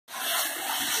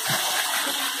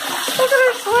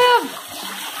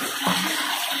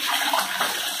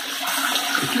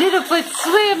Littlefoot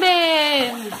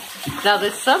swimming! Now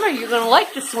this summer you're going to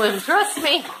like to swim, trust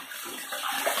me. Can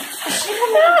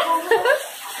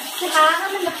I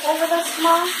have him in the pool with us,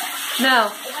 Mom?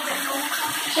 No.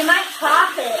 She might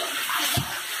pop it.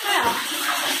 Yeah.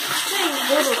 She's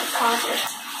little pop it.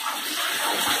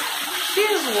 She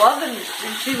is loving it.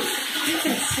 She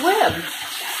can swim.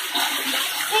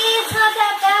 See, it's not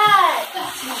that bad.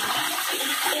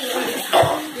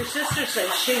 Your sister said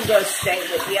she can go stay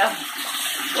with you.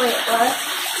 Wait, what?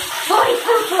 Boy,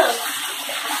 poo-poo.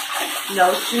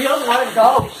 No, she don't want to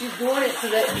go. She's doing it so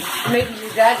that maybe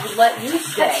your dad would let you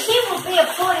But stay. she will be a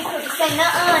potty poo to say,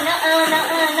 nuh-uh, nuh-uh,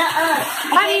 nuh-uh, nuh-uh.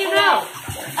 How do you know?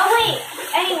 Oh, wait.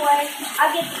 Anyway, I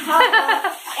get the top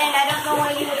off, and I don't know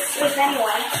where you would sleep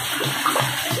anyway.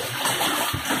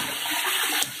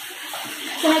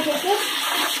 Can I take it?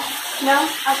 No?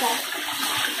 Okay.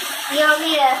 You want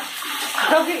me to...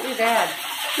 Go get your dad.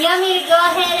 You want me to go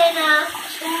ahead and,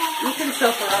 You can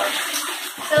soak her up.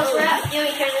 so for us, you want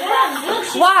me to turn this on? Look,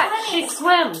 she's What? swimming. She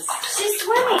swims. She's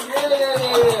swimming.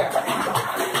 Yeah.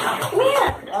 Come here.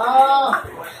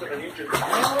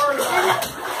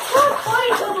 Look, boy,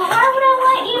 Boo-Boo, why would I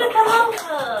let you come over?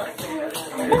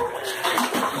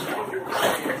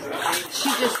 She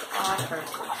just offered.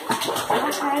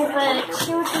 Okay, but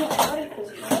she would be a potty poo.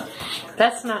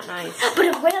 That's not nice. But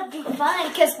it would be fun,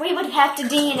 because we would have to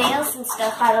do your nails and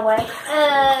stuff, by the way.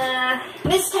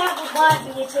 Miss Tab would want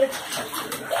me to.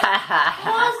 Ha ha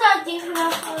ha. Well, it's not deep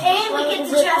enough. And we get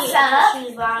to dress up.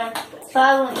 So I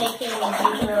won't make it any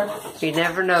deep enough. You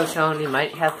never know, Tony.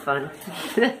 Might have fun.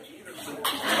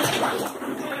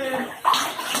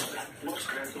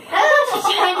 Oh, she's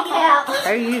trying to get out.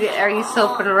 Are you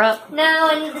soaping her up? No,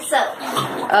 I need the soap.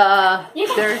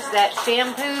 There's that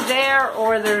shampoo there,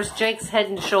 or there's Jake's Head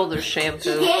and Shoulders shampoo.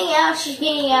 She's getting out, she's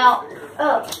getting out.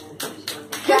 Oh.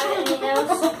 Got it in your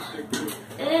nose?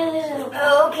 Ew.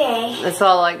 Okay. That's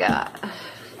all I got.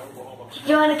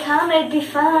 You want to come? It'd be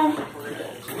fun.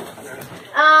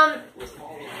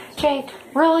 Jake,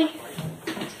 really?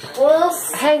 We'll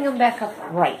Hang them back up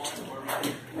right.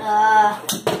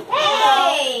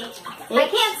 Hey! I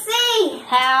can't see.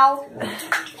 How?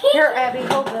 Here, Abby,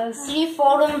 hold this. Can you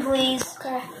fold them, please?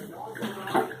 Okay.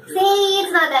 See,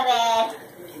 it's not that bad.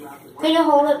 Can you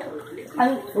hold it?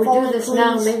 We'll do this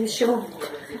now. Maybe she won't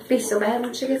be so bad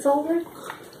when she gets older.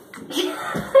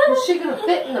 Is she going to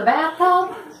fit in the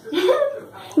bathtub?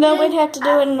 No, we'd have to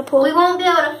do it in the pool. We won't be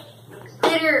able to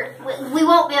fit her. We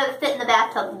won't be able to fit in the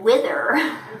bathtub with her.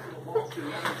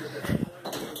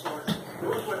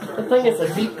 The thing is a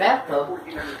deep bathtub.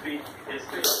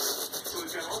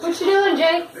 What you doing,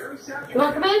 Jake? You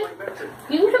want to come in?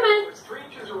 You can come in.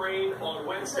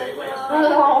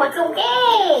 Oh, it's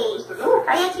okay. Ooh,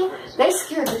 Francie. They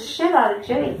scared the shit out of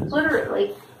Jake,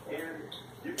 literally.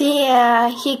 Yeah,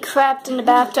 he crapped in the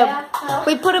bathtub.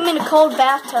 We put him in a cold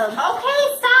bathtub.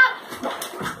 Okay, stop.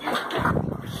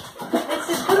 They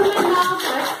said, put him in now.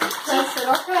 So I said,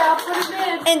 okay, I'll put him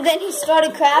in. And then he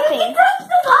started crapping. Press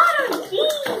the bottom,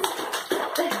 jeez.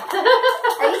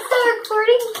 Are you still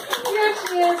recording? Here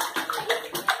she is.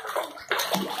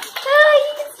 Oh,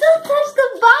 you can still touch the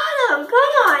bottom.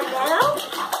 Come on now.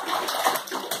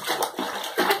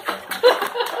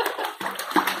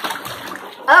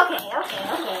 Okay.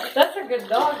 That's a good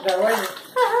dog, though, isn't it?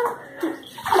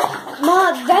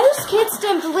 Mom, those kids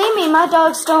didn't believe me. My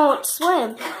dogs don't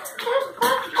swim.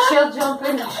 She'll jump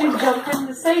in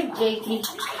to save Jakey.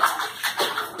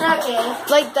 Okay.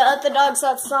 Like the other dogs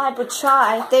outside would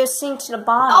try. They would sink to the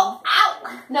bottom. Oh, ow.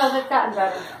 No, they've gotten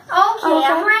better. Okay,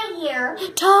 I'm right here.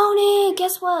 Tony,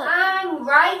 guess what? I'm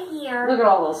right here. Look at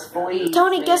all those fleas.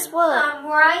 Tony, man. guess what? I'm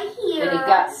right here. And he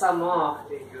got some off.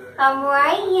 I'm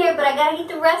right here, but I gotta get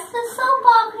the rest of the soap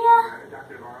off here.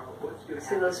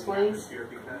 See those fleas?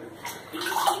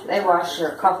 They washed her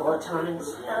a couple of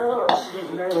times. Oh, she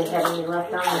didn't really have any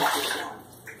left on her.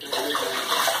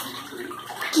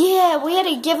 Yeah, we had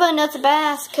to give her another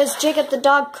bath because Jacob the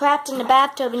dog crapped in the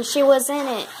bathtub and she was in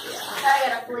it. I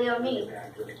got a flea on me.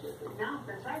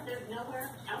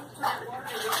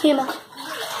 Here, Mom.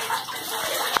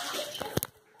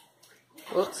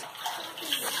 Whoops.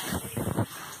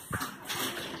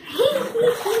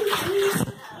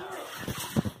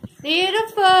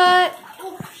 Littlefoot.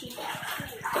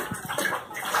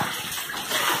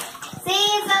 See,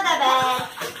 it's not that bad.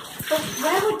 But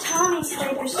where would Tony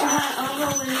sleep if she went over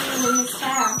with me in his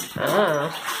house?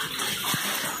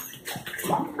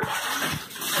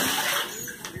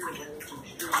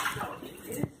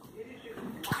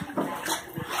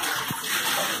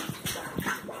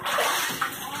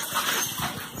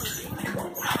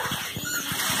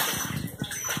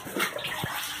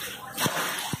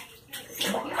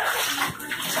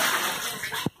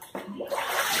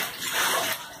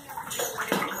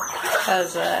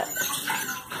 Cause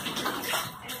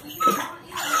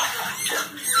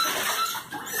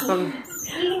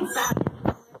You can stop.